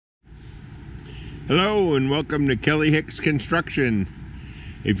Hello and welcome to Kelly Hicks Construction.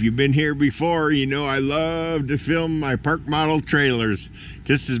 If you've been here before, you know I love to film my park model trailers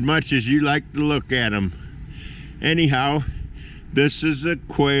just as much as you like to look at them. Anyhow, this is a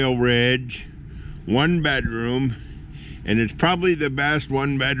Quailridge 1-bedroom, and it's probably the best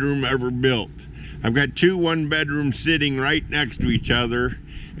 1-bedroom ever built. I've got two 1-bedrooms sitting right next to each other,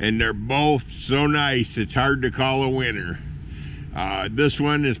 and they're both so nice it's hard to call a winner. This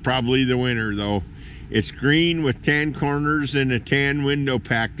one is probably the winner though. It's green with tan corners and a tan window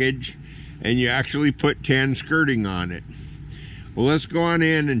package, and you actually put tan skirting on it. Well, let's go on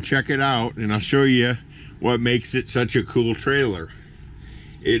in and check it out, and I'll show you what makes it such a cool trailer.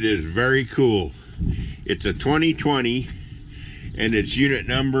 It is very cool. It's a 2020 and it's unit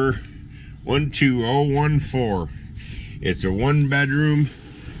number 12014. It's a 1-bedroom,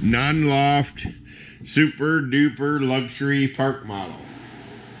 non-loft, super duper luxury park model.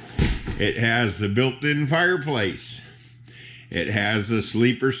 It has a built-in fireplace. It has a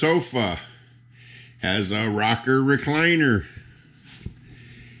sleeper sofa. Has a rocker recliner.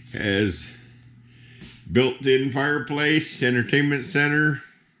 Has built-in fireplace, entertainment center,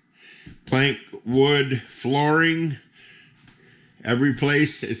 plank wood flooring. Every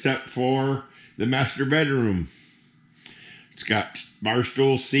place except for the master bedroom. It's got bar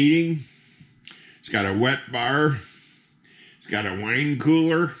stool seating. It's got a wet bar. It's got a wine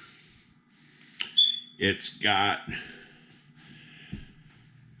cooler. It's got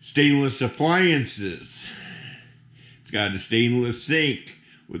stainless appliances. It's got a stainless sink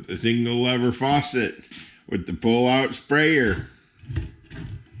with a single lever faucet with the pull-out sprayer.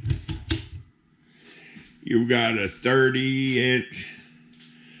 You've got a 30-inch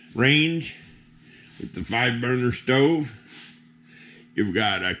range with the 5-burner stove. You've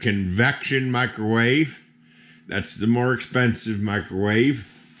got a convection microwave. That's the more expensive microwave.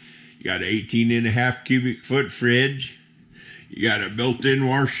 You got an 18.5 cubic foot fridge. You got a built-in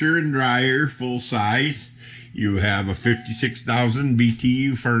washer and dryer, full size. You have a 56,000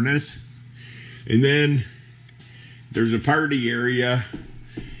 BTU furnace. And then there's a party area.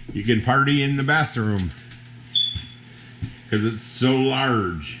 You can party in the bathroom because it's so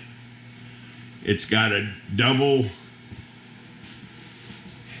large. It's got a double,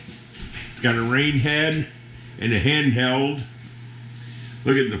 it's got a rain head and a handheld.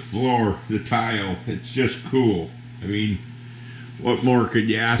 Look at the floor, the tile. It's just cool. I mean, what more could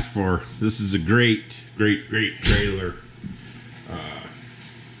you ask for? This is a great trailer.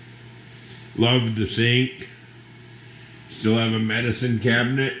 Love the sink. Still have a medicine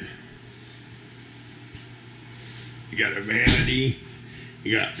cabinet. You got a vanity.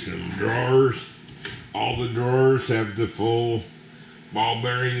 You got some drawers. All the drawers have the full ball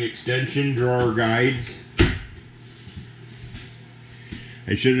bearing extension drawer guides.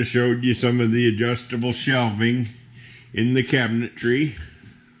 I should have showed you some of the adjustable shelving in the cabinetry,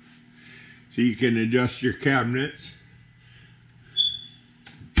 so you can adjust your cabinets.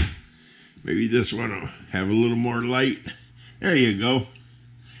 Maybe this one will have a little more light. There you go.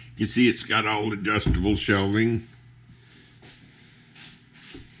 You can see it's got all adjustable shelving.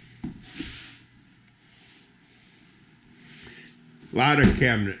 A lot of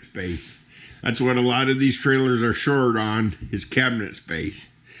cabinet space. That's what a lot of these trailers are short on, is cabinet space.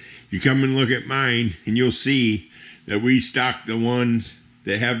 You come and look at mine and you'll see that we stock the ones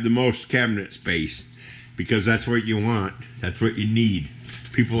that have the most cabinet space, because that's what you want. That's what you need.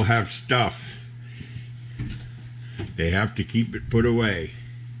 People have stuff. They have to keep it put away.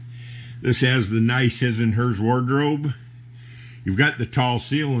 This has the nice his and hers wardrobe. You've got the tall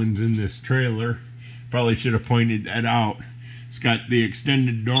ceilings in this trailer. Probably should have pointed that out. It's got the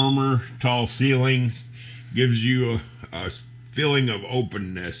extended dormer, tall ceilings. Gives you a feeling of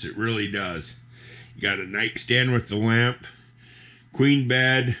openness. It really does. You got a nightstand with the lamp, queen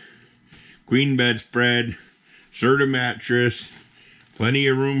bed spread, Serta mattress, plenty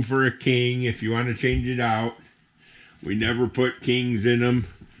of room for a king if you want to change it out. We never put kings in them.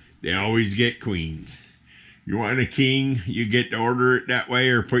 They always get queens. You want a king, you get to order it that way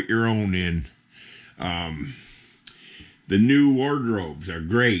or put your own in. The new wardrobes are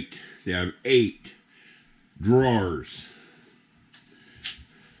great. They have 8 drawers.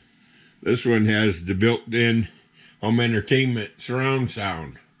 This one has the built-in home entertainment surround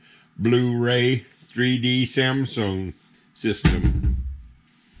sound, Blu-ray 3D Samsung system.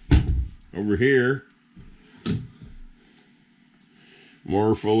 Over here,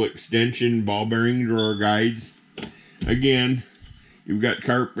 more full extension ball bearing drawer guides. Again, you've got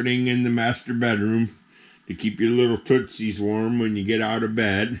carpeting in the master bedroom to keep your little tootsies warm when you get out of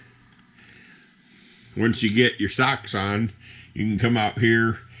bed. Once you get your socks on, you can come out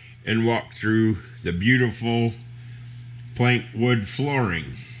here and walk through the beautiful plank wood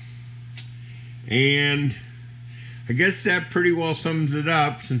flooring. And I guess that pretty well sums it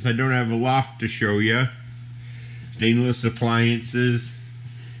up, since I don't have a loft to show you. Stainless appliances,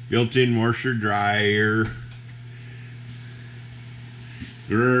 built-in washer dryer,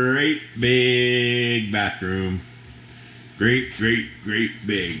 great big bathroom, great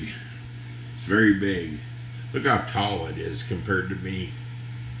big. It's very big. Look how tall it is compared to me.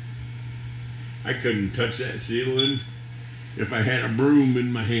 I couldn't touch that ceiling if I had a broom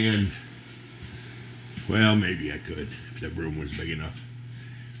in my hand. Well, maybe I could if the broom was big enough.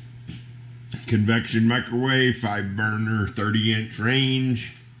 Convection microwave, 5-burner, 30-inch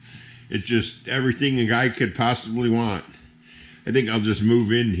range. It's just everything a guy could possibly want. I think I'll just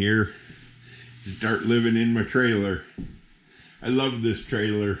move in here to start living in my trailer. I love this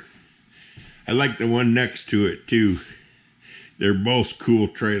trailer. I like the one next to it too. They're both cool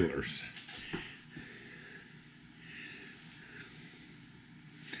trailers.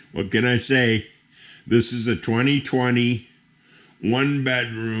 What can I say? This is a 2020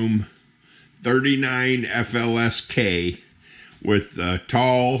 1-bedroom 39 FLSK with a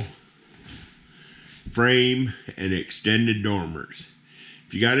tall frame and extended dormers.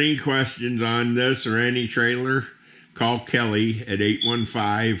 If you got any questions on this or any trailer, call Kelly at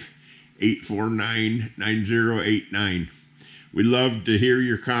 815-849-9089. We love to hear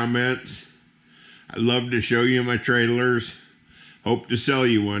your comments. I love to show you my trailers. Hope to sell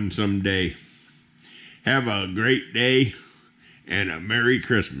you one someday. Have a great day and a Merry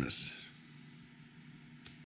Christmas.